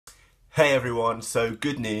Hey everyone, so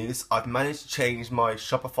good news. I've managed to change my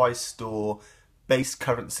Shopify store base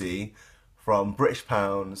currency from British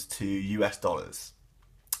pounds to US dollars.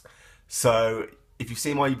 So if you've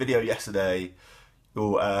seen my video yesterday,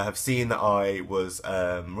 you'll have seen that I was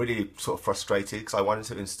really sort of frustrated because I wanted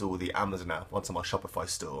to install the Amazon app onto my Shopify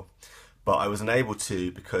store. But I was unable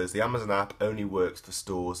to because the Amazon app only works for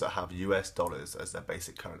stores that have US dollars as their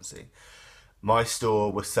basic currency. My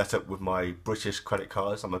store was set up with my British credit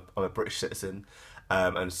cards. I'm a British citizen,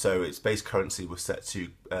 and so its base currency was set to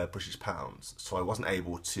British pounds. So I wasn't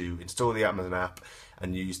able to install the Amazon app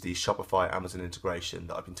and use the Shopify Amazon integration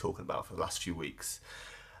that I've been talking about for the last few weeks.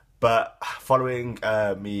 But following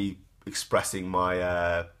me expressing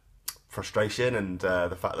my frustration and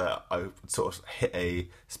the fact that I sort of hit a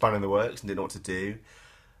spanner in the works and didn't know what to do,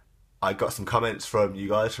 I got some comments from you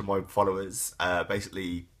guys, from my followers,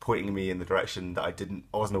 basically pointing me in the direction that I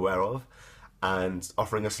wasn't aware of, and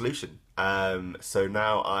offering a solution. So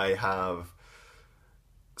now I have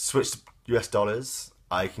switched to US dollars.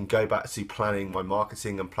 I can go back to planning my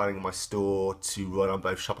marketing and planning my store to run on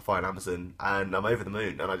both Shopify and Amazon, and I'm over the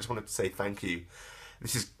moon. And I just wanted to say thank you.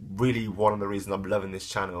 This is really one of the reasons I'm loving this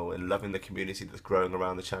channel and loving the community that's growing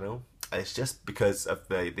around the channel. It's just because of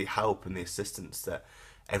the help and the assistance that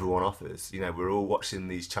everyone offers. You know, we're all watching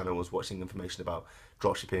these channels, watching information about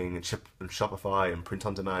dropshipping and Shopify and print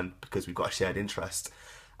on demand because we've got a shared interest.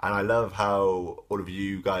 And I love how all of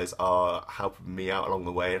you guys are helping me out along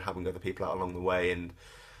the way and helping other people out along the way and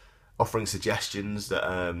offering suggestions that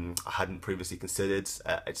I hadn't previously considered.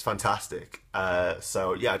 It's fantastic.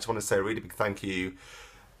 So yeah, I just want to say a really big thank you.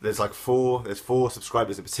 There's four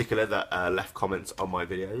subscribers in particular that left comments on my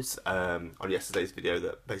videos, on yesterday's video,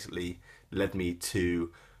 that basically led me to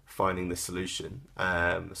finding the solution.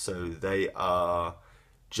 So they are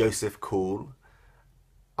Joseph Cool,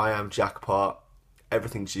 I Am Jackpot,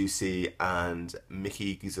 Everything Juicy, and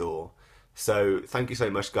Mickey Gazor. So thank you so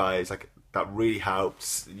much, guys. Like, that really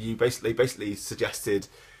helps. You basically suggested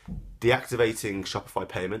deactivating Shopify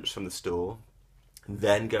Payments from the store,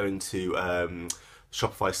 then going to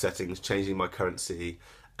Shopify settings, changing my currency,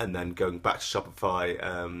 and then going back to Shopify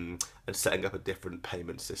and setting up a different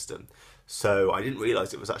payment system. So I didn't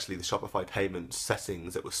realize it was actually the Shopify payment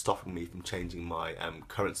settings that was stopping me from changing my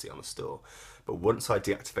currency on the store. But once I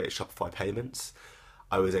deactivated Shopify payments,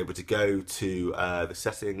 I was able to go to the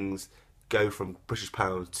settings, go from British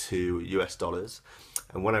pounds to US dollars.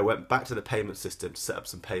 And when I went back to the payment system to set up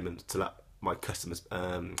some payments to let my customers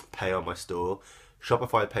pay on my store,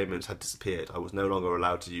 Shopify payments had disappeared. I was no longer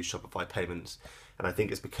allowed to use Shopify payments, and I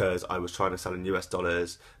think it's because I was trying to sell in US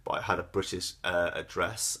dollars, but I had a British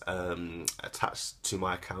address attached to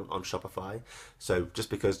my account on Shopify. So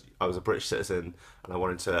just because I was a British citizen and I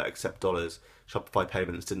wanted to accept dollars, Shopify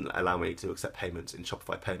payments didn't allow me to accept payments in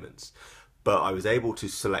Shopify payments. But I was able to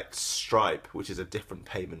select Stripe, which is a different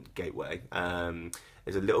payment gateway.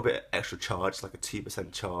 There's a little bit extra charge, like a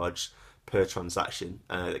 2% charge per transaction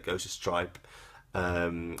that goes to Stripe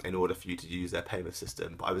in order for you to use their payment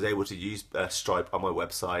system. But I was able to use Stripe on my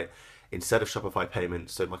website instead of Shopify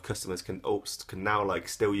payments, so my customers can now like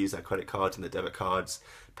still use their credit cards and their debit cards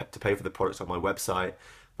to pay for the products on my website.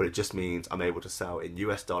 But it just means I'm able to sell in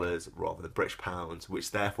US dollars rather than British pounds,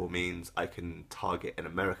 which therefore means I can target an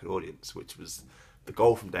American audience, which was the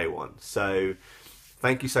goal from day one. So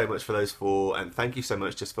thank you so much for those four, and thank you so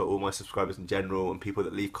much just for all my subscribers in general and people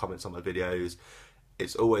that leave comments on my videos.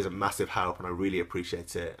 It's always a massive help and I really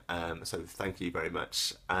appreciate it. So thank you very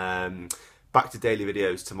much. Back to daily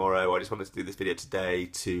videos tomorrow. I just wanted to do this video today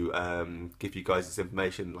to give you guys this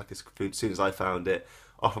information, like as soon as I found it,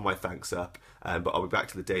 offer my thanks up. But I'll be back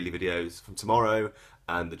to the daily videos from tomorrow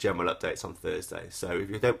and the general updates on Thursday. So if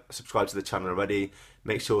you don't subscribe to the channel already,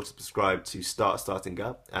 make sure to subscribe to Starting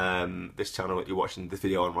Up, this channel that you're watching this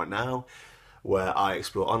video on right now, where I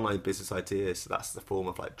explore online business ideas. So that's the form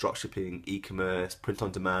of like dropshipping, e-commerce, print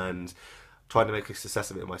on demand, trying to make a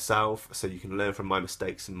success of it myself, so you can learn from my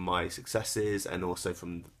mistakes and my successes, and also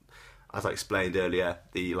from, as I explained earlier,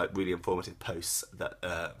 the like really informative posts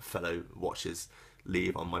that fellow watchers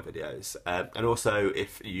leave on my videos. And also,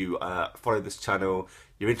 if you follow this channel,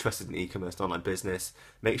 you're interested in e-commerce and online business,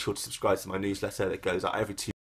 make sure to subscribe to my newsletter that goes out every